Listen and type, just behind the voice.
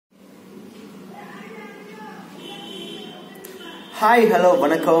Hi, hello,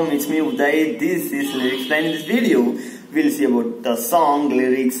 vanakkam, it's me Uday. This is lyrics line. In this video, we'll see about the song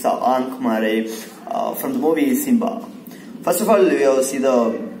lyrics Aankh Mare from the movie Simba. First of all, we will see the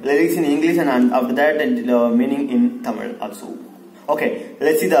lyrics in English and after that the meaning in Tamil also. Okay,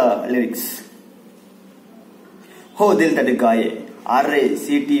 let's see the lyrics. Ho dil tadkaye, arre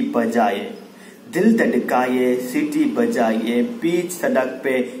सीटी बजाए, दिल तड़काए, सीटी बजाए, बीच सड़क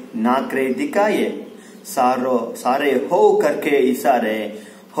पे नाकरे दिखाए, सारे हो करके इशारे,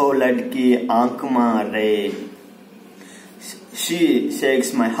 हो लड़की आंख मारे. She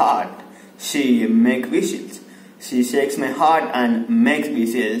shakes my heart, she makes whistles. She shakes my heart and makes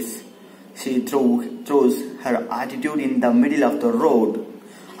whistles. She throws her attitude in the middle of the road.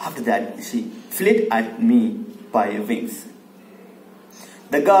 After that, she flit at me by wings.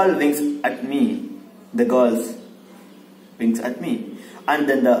 The girl winks at me. The girls winks at me. And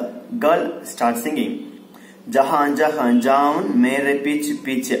then the girl starts singing. Jahan jahan jaun mere piche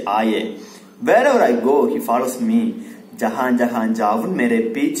piche aaye. Wherever I go, he follows me. Jahan jahan jaun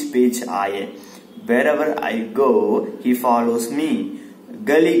mere piche piche aaye. Wherever I go, he follows me.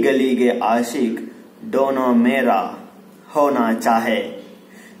 Gali gali ge aashik dono mera hona chahe.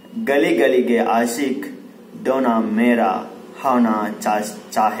 Gali gali ge aashik dono mera hona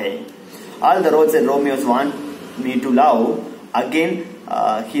chahe. All the roads and Romeos want me to love. Again,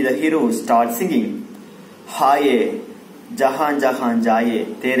 the hero starts singing. Haye, jahan jahan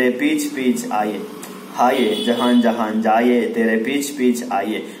jaye, tere peech peech aaye. Haye, jahan jahan jaye, tere peech peech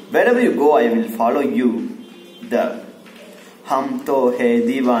aaye. Wherever you go, I will follow you. The hum to hai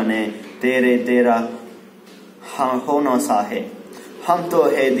deewane, tere tera hono sahe. Hum to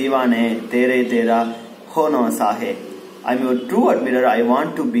hai deewane, tere tera hono sahe. I'm your true admirer, I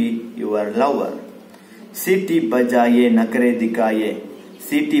want to be your lover. Siti bajaye nakre dikaye.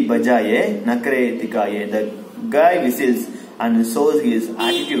 Siti bajaye nakre dikaye. The guy whistles and shows his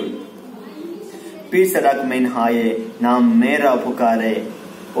attitude. Peech sadak mein haaye, naam mera pukare,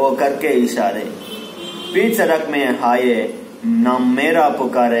 wo karke ishare. Peech sadak mein haaye, naam mera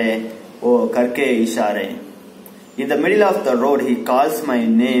pukare, wo karke ishare. In the middle of the road, he calls my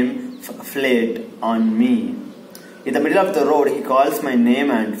name, flit on me. In the middle of the road, he calls my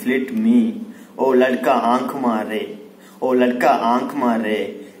name and flit me. Oh, ladka aankh mare. Oh, ladka aankh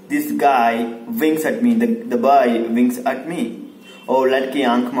mare. This guy winks at me. The boy winks at me. Oh, ladki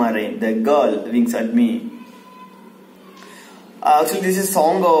aankh mare. The girl winks at me. Actually, this is a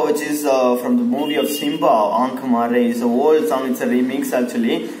song which is from the movie of Simba, Aankh Mare. It's an old song. It's a remix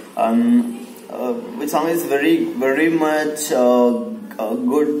actually. The song is very much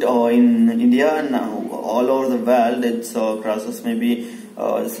good in India and all over the world. It's crosses maybe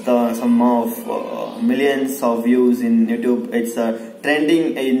some of millions of views in YouTube. It's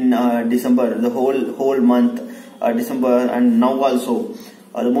trending in December, the whole month December, and now also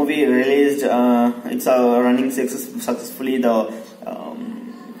the movie released. It's running successfully. The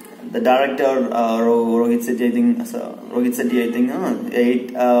director Rohit Sethi, I think,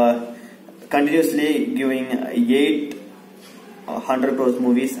 continuously giving 800 crores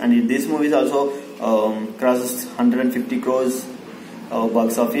movies, and this movie is also crosses 150 crores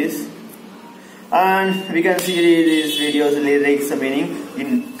box office. And we can see these videos, lyrics, meaning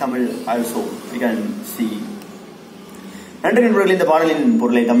in Tamil also. We can see. நன்றி நண்பர்களே, இந்த பாடலின்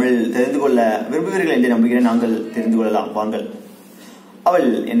பொருளை தமிழ் தெரிந்து கொள்ள விரும்புவீர்கள் என்று நம்புகிறேன். நாங்கள் தெரிந்து கொள்ளலாம் வாங்கள். அவள்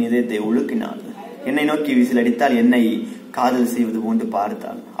என் இதயத்தை உழுக்கினாள், என்னை நோக்கி விசில் அடித்தால், என்னை காதல் செய்வது போன்று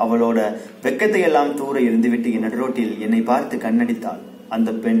பார்த்தாள். அவளோட வெக்கத்தை எல்லாம் தூர இருந்துவிட்டு என் நடுரோட்டில் என்னை பார்த்து கண்ணடித்தாள். அந்த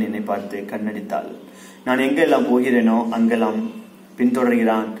பெண் என்னை பார்த்து கண்ணடித்தாள். நான் எங்கெல்லாம் போகிறேனோ அங்கெல்லாம்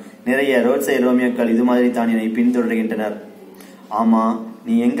பின்தொடர்கிறான். நிறைய ரோட் சைடு ரோமியோக்கள் இது மாதிரி தான் என்னை பின்தொடர்கின்றனர். ஆமா,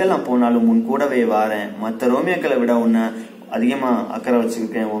 நீ எங்கெல்லாம் போனாலும் உன் கூடவே வாரேன். மற்ற ரோமியோக்களை விட உன்னை அதிகமா அக்கறை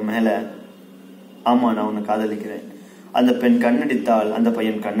வச்சுக்கிறேன் உன் மேல. ஆமா, நான் உன்னை காதலிக்கிறேன். அந்த பெண் கண்ணடித்தாள், அந்த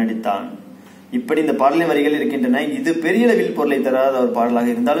பையன் கண்ணடித்தான். இப்படி இந்த பாடலின் வரிகள் இருக்கின்றன. இது பெரிய அளவில் பொருளை தராத ஒரு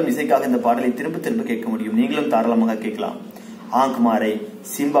பாடலாக இருந்தாலும் இசைக்காக இந்த பாடலை திரும்ப திரும்ப கேட்க முடியும். நீங்களும் தாராளமாக கேட்கலாம். ஆங்க் மாரை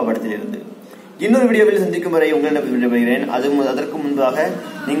சிம்பா படத்தில் இருந்து. இன்னொரு வீடியோவில் சந்திக்கும் வரை உங்களிடம் விடைபெறுகிறேன். அதற்கு முன்பாக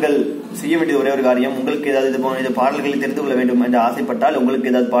நீங்கள் செய்ய வேண்டிய ஒரே ஒரு காரியம், உங்களுக்கு ஏதாவது இது பாடல்களை தெரிந்து கொள்ள வேண்டும் என்று ஆசைப்பட்டால், உங்களுக்கு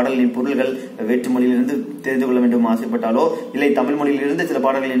ஏதாவது பாடல்களின் பொருள்கள் வேற்று மொழியிலிருந்து தெரிந்து கொள்ள வேண்டும் ஆசைப்பட்டாலோ, இல்லை தமிழ் மொழியிலிருந்து சில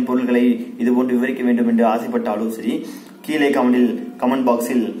பாடல்களின் பொருள்களை இது போன்று விவரிக்க வேண்டும் என்று ஆசைப்பட்டாலோ சரி, கீழே கமெண்ட்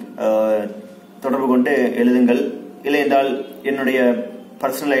பாக்ஸில் தொடர்பு கொண்டு எழுதுங்கள். இல்லை என்றால் என்னுடைய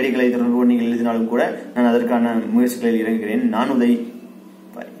பர்சனல் ஐடிகளை தொடர்பு கொண்டு நீங்கள் எழுதினாலும் கூட நான் அதற்கான முயற்சிகளில் இறங்குகிறேன். நான் உதய்.